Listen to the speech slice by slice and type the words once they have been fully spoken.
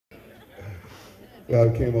Well,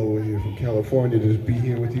 I came all the way here from California to just be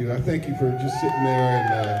here with you. I thank you for just sitting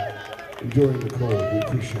there and enjoying the cold. We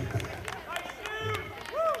appreciate that.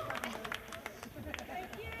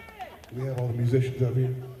 We have all the musicians up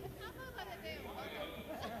here.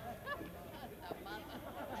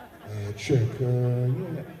 Check. Yeah.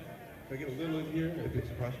 Can I get a little in here if it's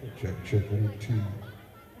possible? Check. 1, 2.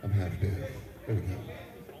 I'm half deaf. There we go.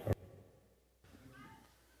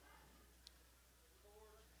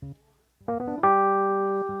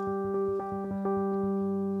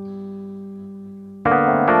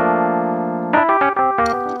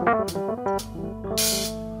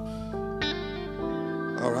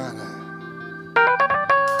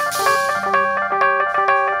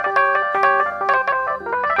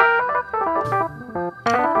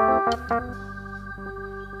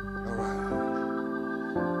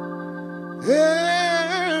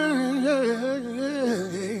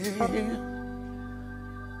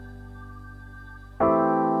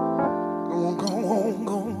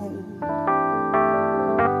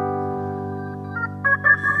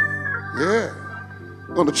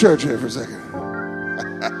 Church here for a second.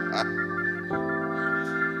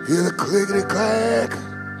 Hear the clickety clack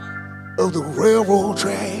of the railroad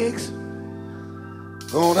tracks.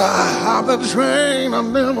 Gonna hop the train,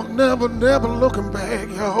 I'm never looking back,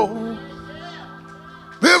 yo.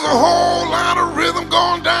 There's a whole lot of rhythm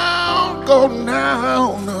going down. There's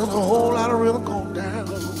a whole lot of rhythm going down.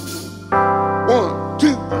 1,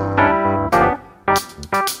 2.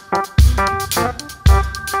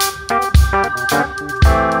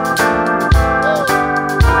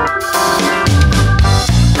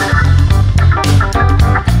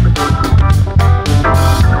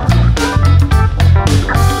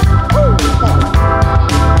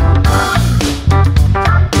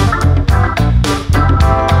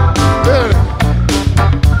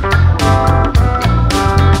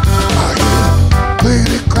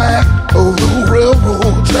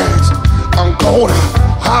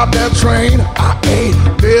 Train, I ain't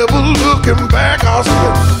never looking back. I'll see a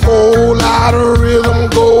whole lot of rhythm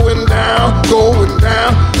going down, going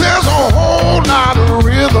down. There's a whole lot of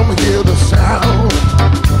rhythm, hear the sound.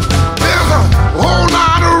 There's a whole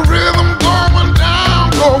lot of rhythm going down,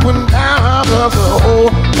 going down. There's a whole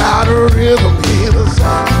lot of rhythm, hear the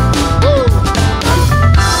sound. Woo.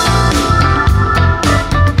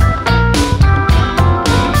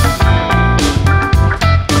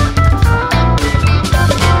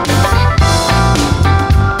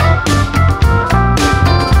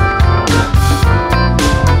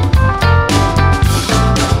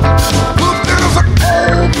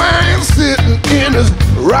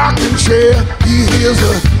 Rocking chair, he hears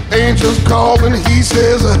the angels calling. He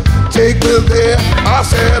says, take me there. I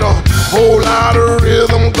said, a whole lot of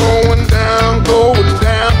rhythm going down, going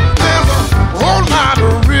down. There's a whole lot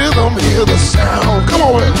of rhythm, hear the sound. Come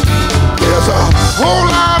on, man. There's a whole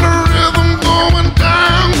lot of rhythm going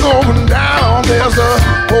down, going down. There's a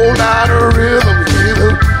whole lot of rhythm, hear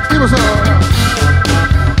the sound.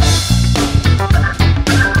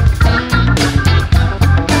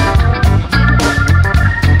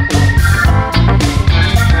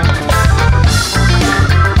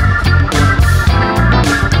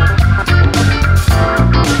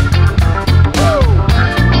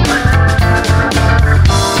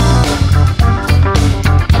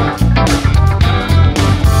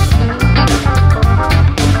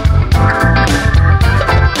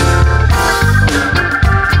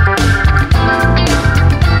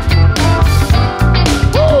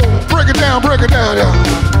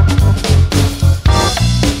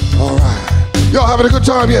 Having a good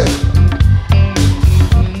time yet?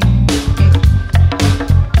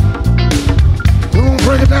 We're gonna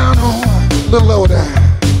break it down a little lower down.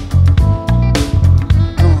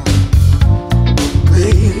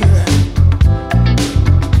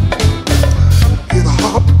 Hear the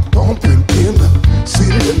heart pumping in the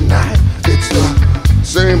city tonight. It's the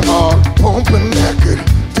same heart pumping that could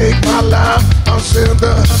take my life. I said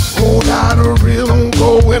the whole lot of rhythm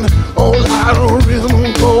going, whole lot of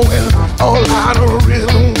rhythm going, whole lot of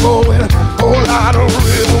rhythm going, whole lot of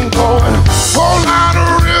rhythm going, whole lot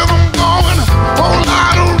of rhythm going, whole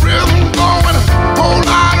lot of rhythm going, whole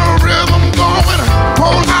lot of rhythm going,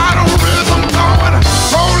 whole lot of rhythm going,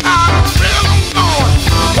 whole lot of rhythm going.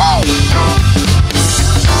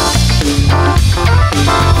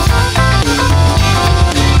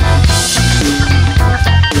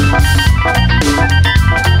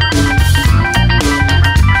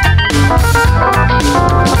 Whoa!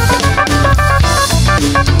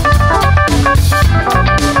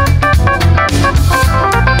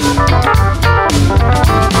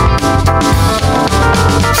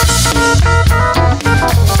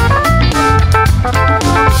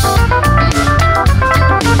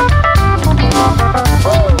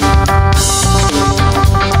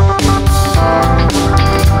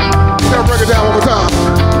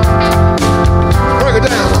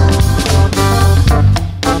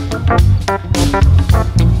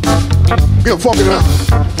 Get funky now.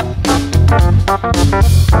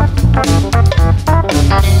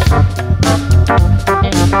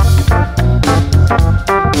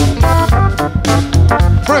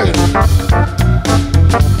 Bring it.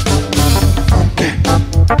 Okay.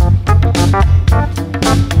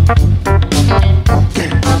 Okay.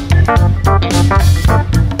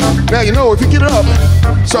 Now you know if you get up,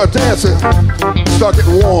 start dancing, start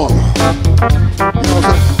getting warm. You know what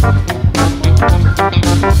I'm saying?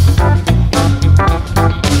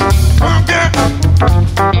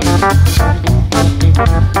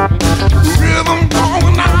 Rhythm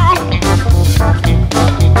going on.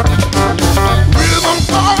 Rhythm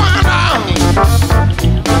going on.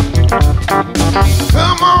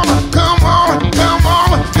 Come on, come on, come on,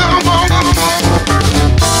 come on, come on.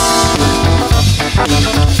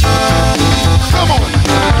 Come on.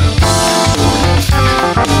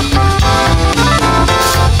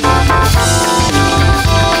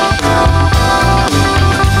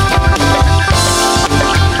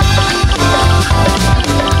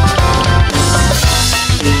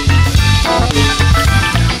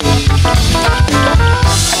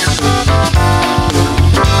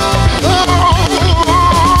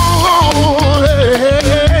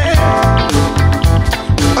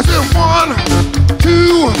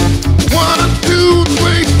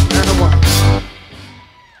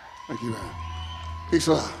 Peace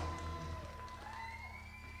out.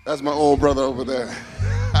 That's my old brother over there.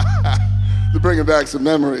 They're bringing back some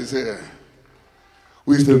memories here.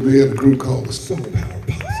 We used to be in a group called the Soul Power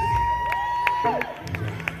Posse.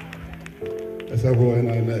 That's how Roy and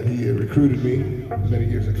I met. He recruited me many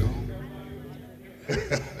years ago.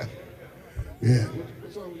 Yeah.